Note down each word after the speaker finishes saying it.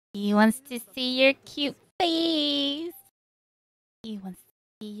He wants to see your cute face. He wants to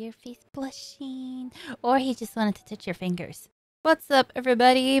see your face blushing. Or he just wanted to touch your fingers. What's up,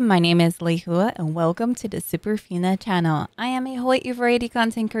 everybody? My name is Lehua, and welcome to the Superfina Channel. I am a Hawaii variety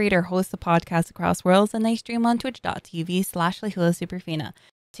content creator, host of podcasts across worlds, and I stream on twitch.tv/LehuaSuperfina.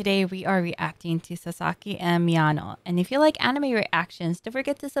 Today, we are reacting to Sasaki and Miyano. And if you like anime reactions, don't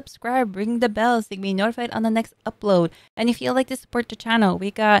forget to subscribe, ring the bell so you can be notified on the next upload. And if you'd like to support the channel, we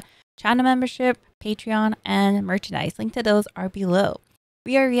got channel membership, Patreon, and merchandise. Link to those are below.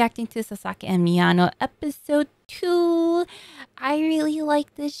 We are reacting to Sasaki and Miyano episode 2. I really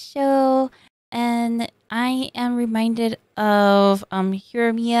like this show, and I am reminded of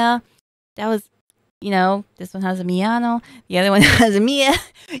Hiramiya. That was, this one has a Miyano, the other one has a Mia.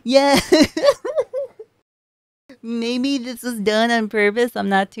 Yeah. Maybe this was done on purpose, I'm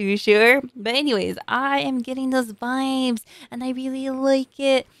not too sure. But anyways, I am getting those vibes, and I really like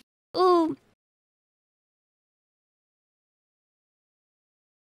it. Ooh.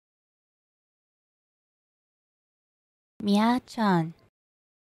 Mia-chan.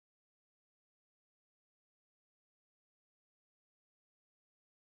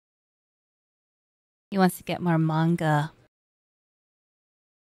 He wants to get more manga.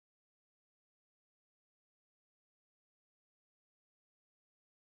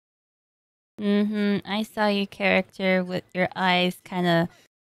 I saw your character with your eyes kind of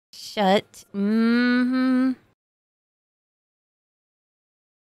shut.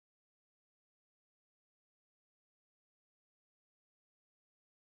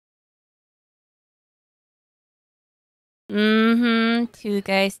 Two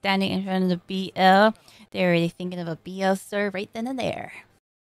guys standing in front of the BL. They're already thinking of a BL store right then and there.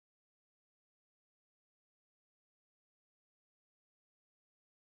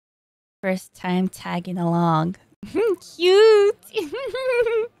 First time tagging along. Cute!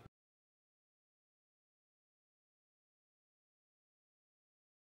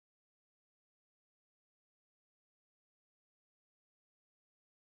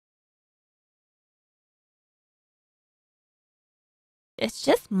 It's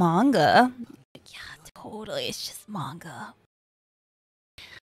just manga. Yeah, totally. It's just manga.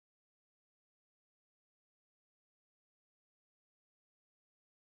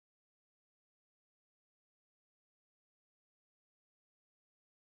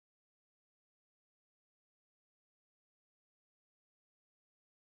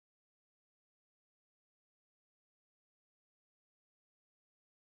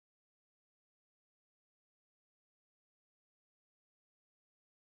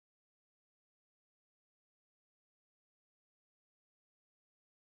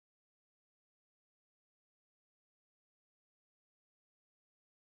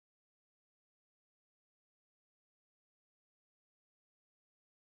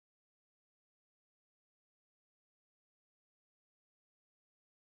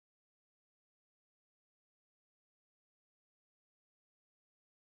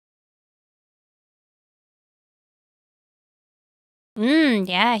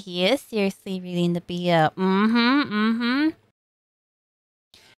 Yeah, he is seriously reading the BL. And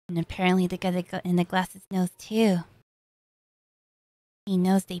apparently the guy that got in the glasses knows too. He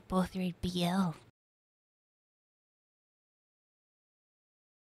knows they both read BL.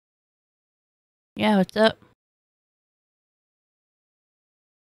 Yeah, what's up?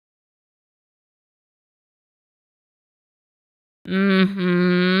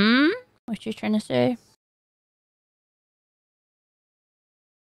 What you trying to say?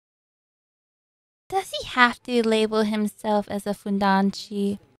 Does he have to label himself as a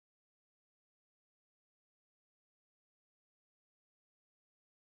fundanchi?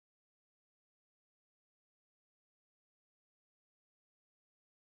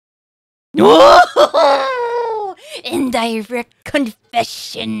 Oh! Indirect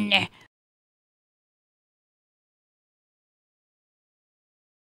confession.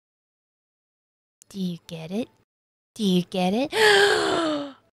 Do you get it? Do you get it?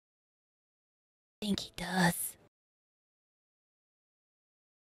 I think he does.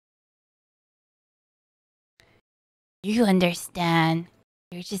 You understand.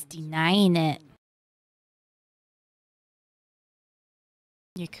 You're just denying it.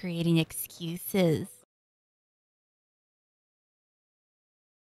 You're creating excuses.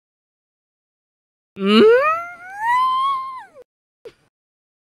 Mm?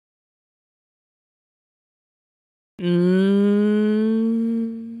 Mm.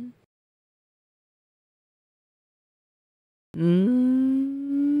 Mm.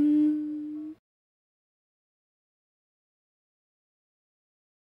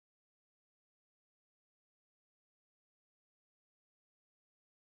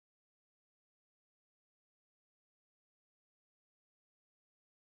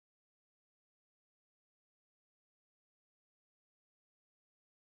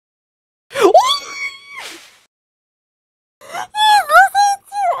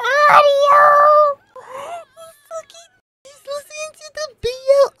 audio! He's listening to the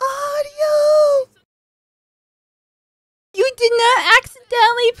BL audio! You did not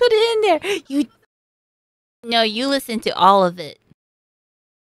accidentally put it in there! No, you listened to all of it.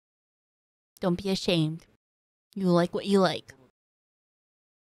 Don't be ashamed. You like what you like.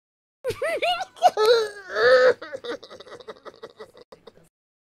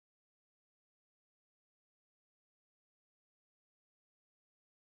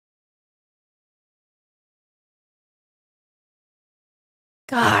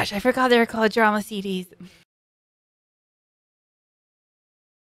 Gosh, I forgot they were called drama CDs.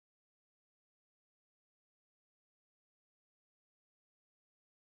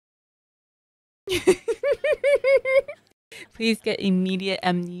 Please get immediate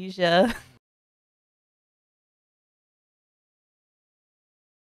amnesia.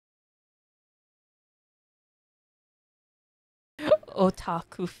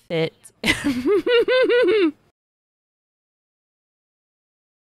 Otaku fit.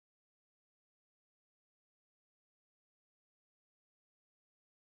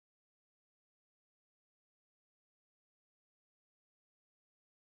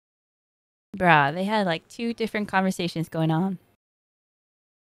 Bruh, they had like 2 different conversations going on.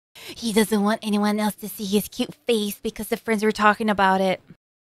 He doesn't want anyone else to see his cute face because the friends were talking about it.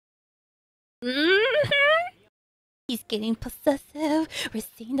 He's getting possessive. We're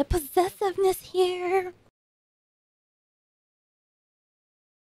seeing the possessiveness here.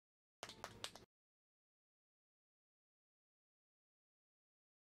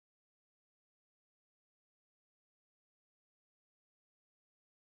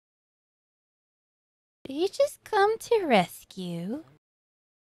 Did he just come to rescue?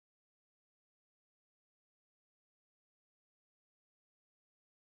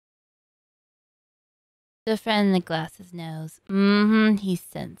 The friend in the glasses knows. He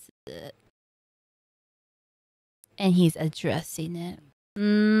senses it. And he's addressing it.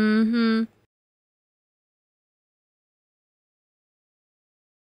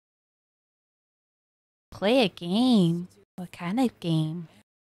 Play a game. What kind of game?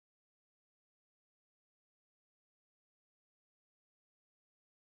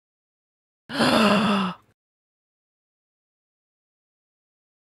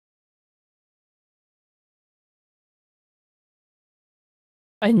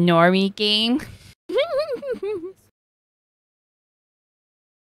 A normie game?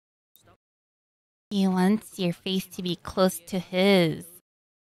 He wants your face to be close to his.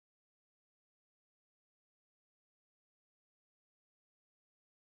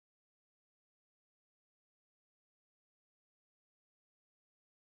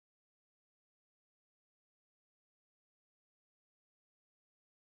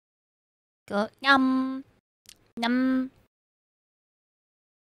 Go yum. Yum.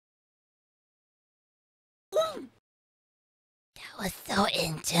 That was so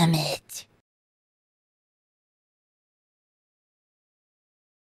intimate.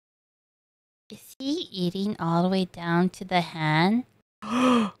 Is he eating all the way down to the hand?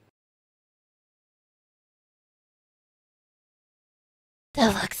 That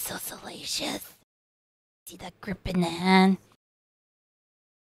looks so salacious. See that grip in the hand?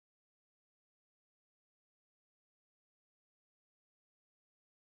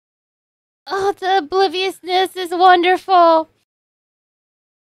 Oh, the obliviousness is wonderful.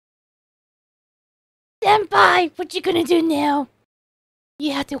 Senpai, what you gonna do now?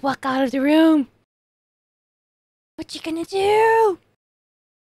 You have to walk out of the room. What you gonna do?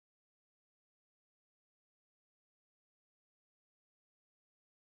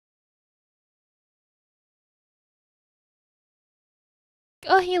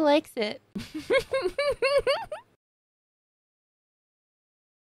 Oh, he likes it.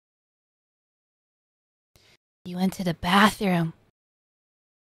 He went to the bathroom.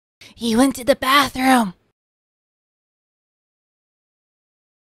 He went to the bathroom.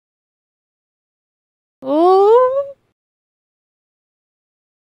 Oh.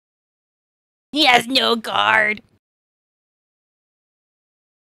 He has no guard.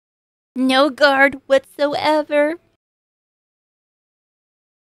 No guard whatsoever.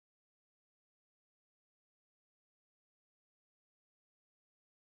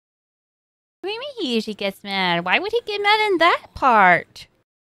 What do you mean he usually gets mad? Why would he get mad in that part?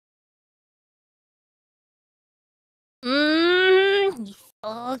 He's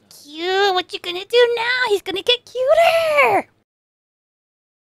so cute. What you gonna do now? He's gonna get cuter.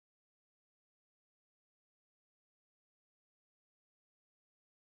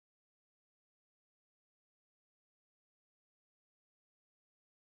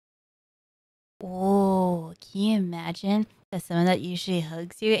 Oh, can you imagine? That's someone that usually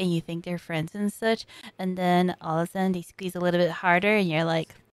hugs you and you think they're friends and such, and then all of a sudden they squeeze a little bit harder and you're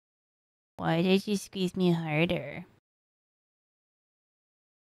like, why did you squeeze me harder?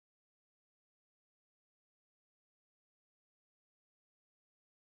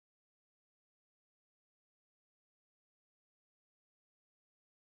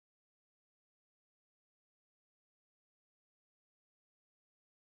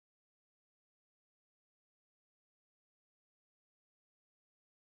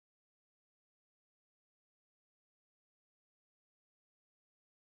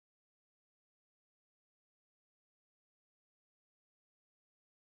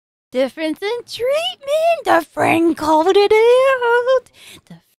 Difference in treatment. The friend called it out.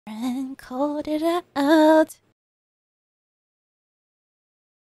 The friend called it out.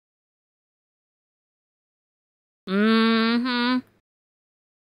 Mm-hmm.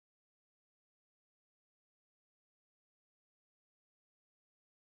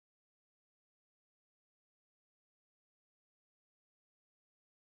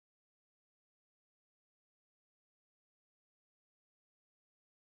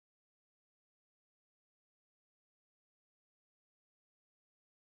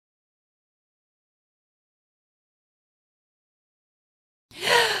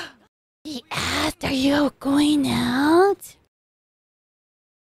 He asked, are you going out?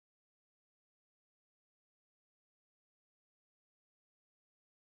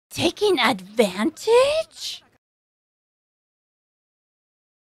 Taking advantage?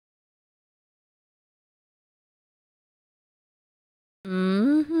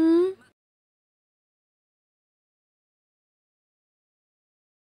 Mm-hmm.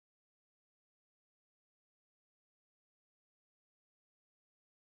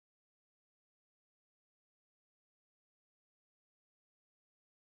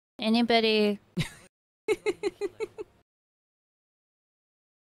 Anybody?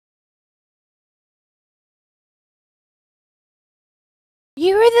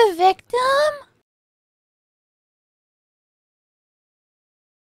 You were the victim?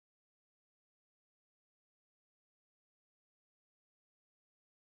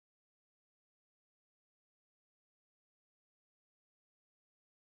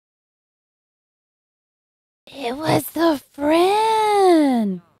 It was the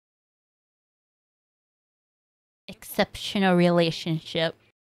friend. Exceptional relationship.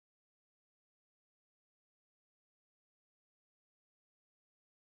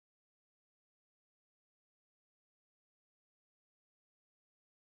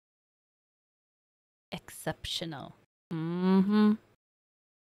 Exceptional. Mm-hmm.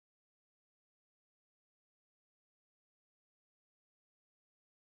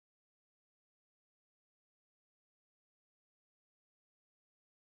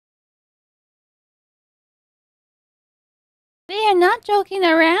 They are not joking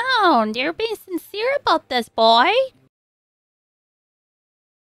around. They're being sincere about this, boy.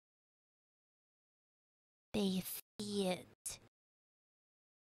 They see it.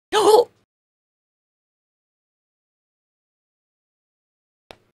 No!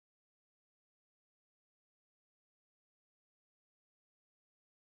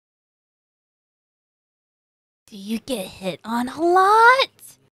 Do you get hit on a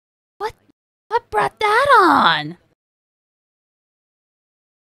lot? What? What brought that on?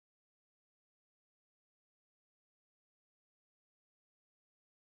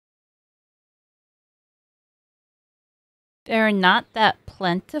 They're not that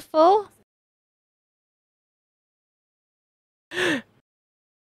plentiful?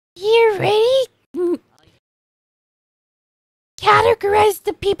 You ready? Categorize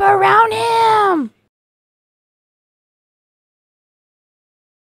the people around him!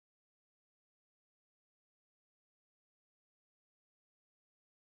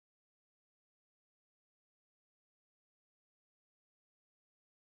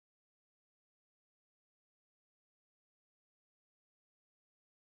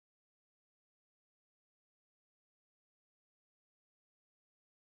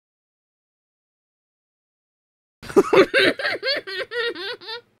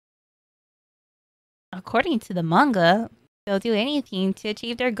 According to the manga, they'll do anything to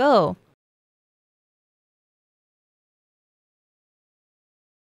achieve their goal.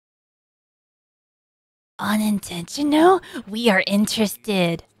 Unintentional? We are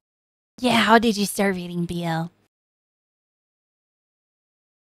interested. Yeah, how did you start reading BL?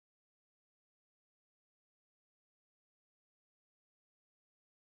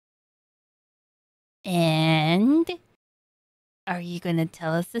 And are you gonna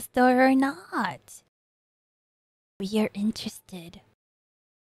tell us the story or not? We are interested.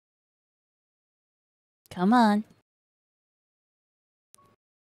 Come on.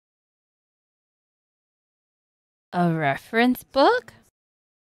 A reference book?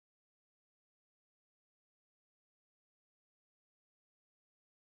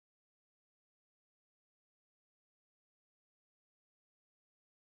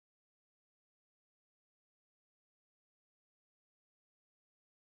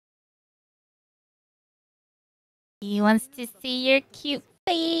 He wants to see your cute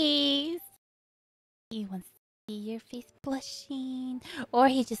face. He wants to see your face blushing. Or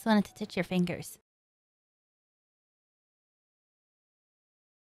he just wanted to touch your fingers.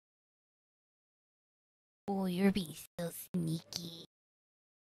 Oh, you're being so sneaky.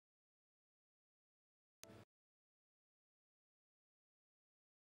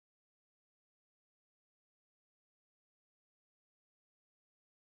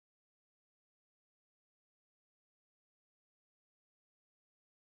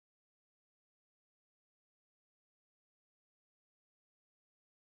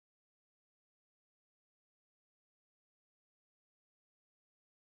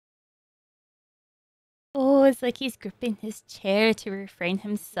 Oh, it's like he's gripping his chair to refrain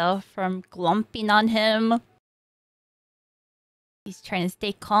himself from glumping on him. He's trying to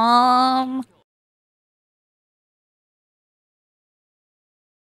stay calm.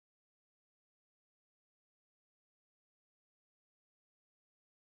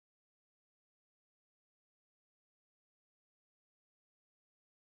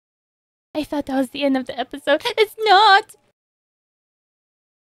 I thought that was the end of the episode. It's not!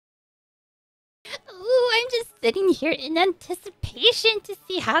 Ooh, I'm just sitting here in anticipation to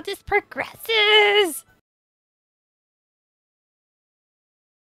see how this progresses!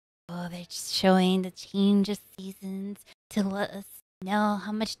 Oh, they're just showing the change of seasons to let us know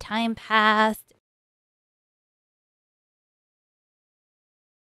how much time passed.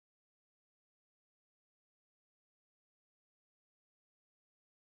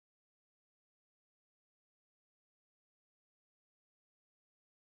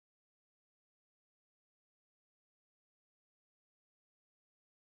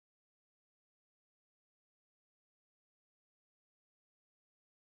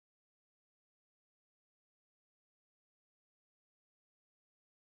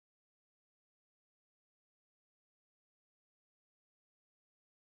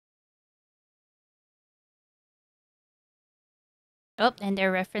 Oh, and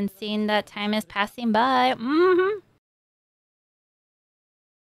they're referencing that time is passing by. Mm-hmm.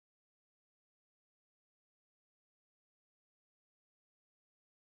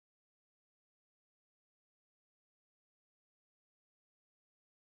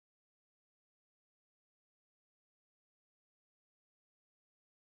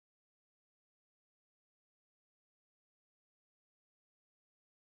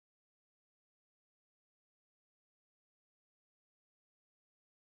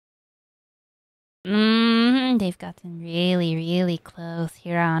 Mm-hmm. They've gotten really, really close,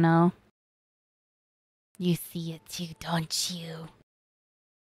 Hirano. You see it too, don't you?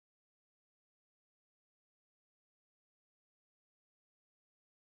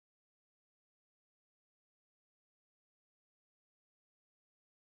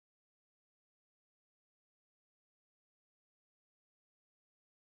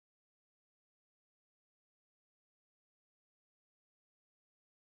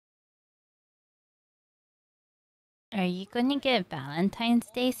 Are you gonna get Valentine's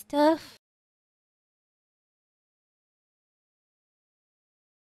Day stuff?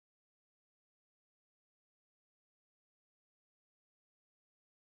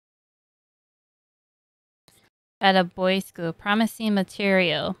 At a boys' school, promising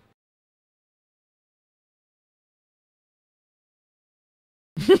material.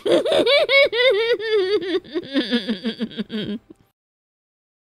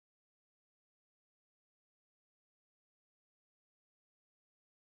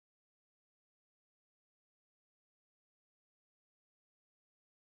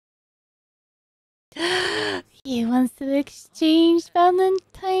 He wants to exchange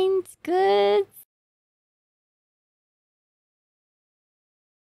Valentine's goods.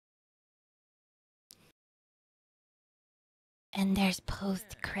 And there's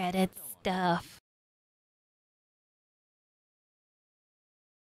post-credit stuff.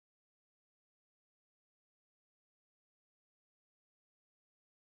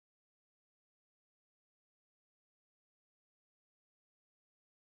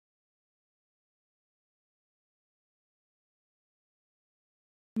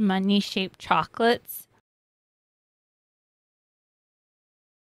 Money-shaped chocolates.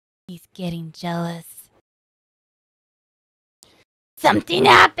 He's getting jealous. Something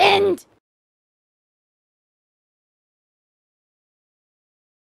happened!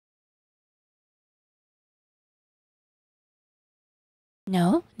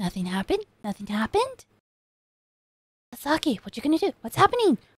 No, nothing happened. Nothing happened. Sasaki, what you gonna do? What's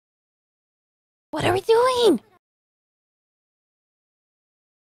happening? What are we doing?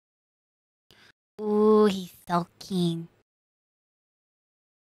 Ooh, he's sulking.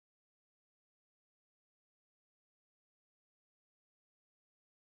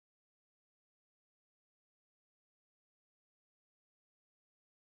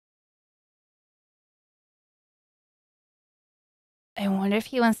 I wonder if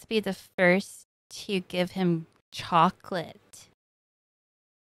he wants to be the first to give him chocolate.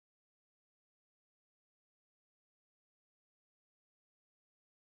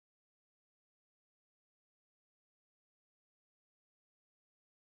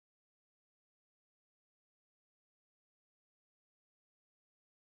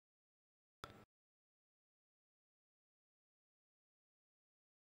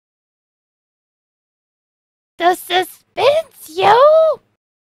 The suspense, yo!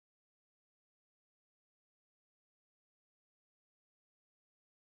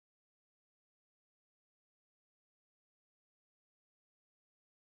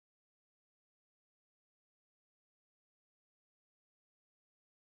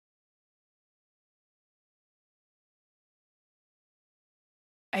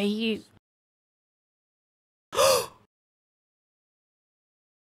 Are you...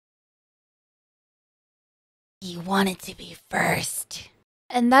 He wanted to be first.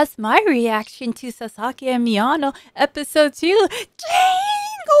 And that's my reaction to Sasaki and Miyano, episode 2. Dang!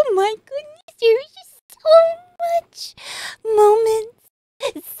 Oh my goodness, there's just so much moments,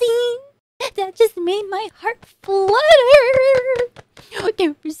 scenes that just made my heart flutter. They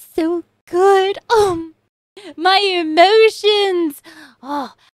were so good. My emotions.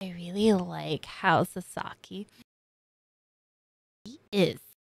 Oh, I really like how Sasaki is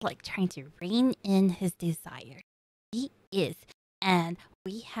like trying to rein in his desire. He is. And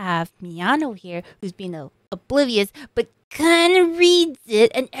we have Miyano here who's being oblivious, but kind of reads it,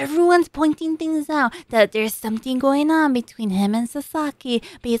 and everyone's pointing things out that there's something going on between him and Sasaki.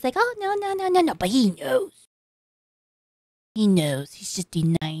 But he's like, oh, no. But he knows. He knows. He's just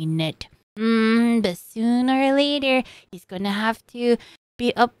denying it. But sooner or later, he's going to have to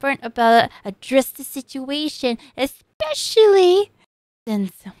be upfront about it, address the situation, especially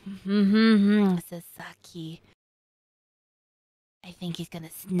since Sasaki, I think he's gonna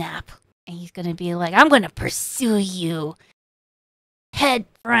snap and he's gonna be like, I'm gonna pursue you head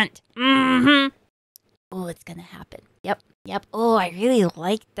front. Oh, it's gonna happen. Yep. Oh, I really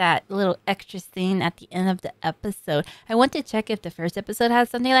like that little extra scene at the end of the episode. I want to check if the first episode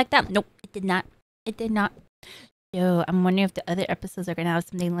has something like that. Nope, it did not. So I'm wondering if the other episodes are gonna have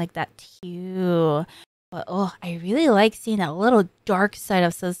something like that too. But oh, I really like seeing that little dark side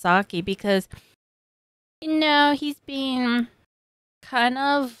of Sasaki because, he's being kind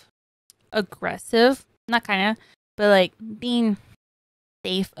of aggressive. Not kind of, but like being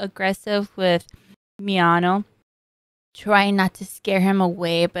safe aggressive with Miyano. Trying not to scare him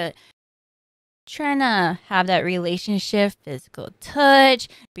away, but trying to have that relationship, physical touch,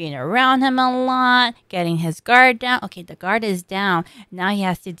 being around him a lot, getting his guard down. Okay, the guard is down. Now he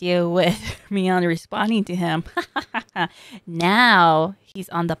has to deal with Miyano responding to him. Now he's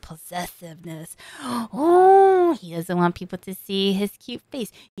on the possessiveness. Oh, he doesn't want people to see his cute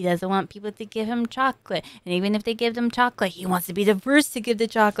face. He doesn't want people to give him chocolate. And even if they give him chocolate, he wants to be the first to give the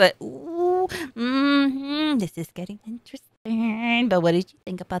chocolate. Ooh, this is getting interesting. But what did you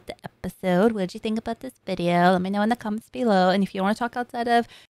think about the episode? What did you think about this video? Let me know in the comments below. And if you want to talk outside of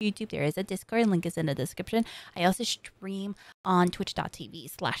YouTube, there is a Discord. Link is in the description. I also stream on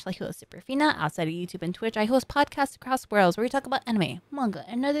twitch.tv/Lehua Superfina. Outside of YouTube and Twitch, I host podcasts across worlds where we talk about anime, manga,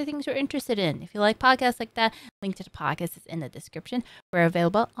 and other things you're interested in. If you like podcasts like that, link to the podcast is in the description. We're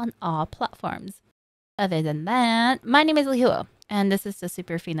available on all platforms. Other than that, my name is Lehua, and this is the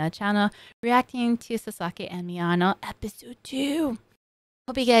Superfina Channel, reacting to Sasaki and Miyano episode 2.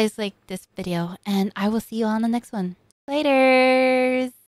 Hope you guys like this video, and I will see you on the next one. Laters!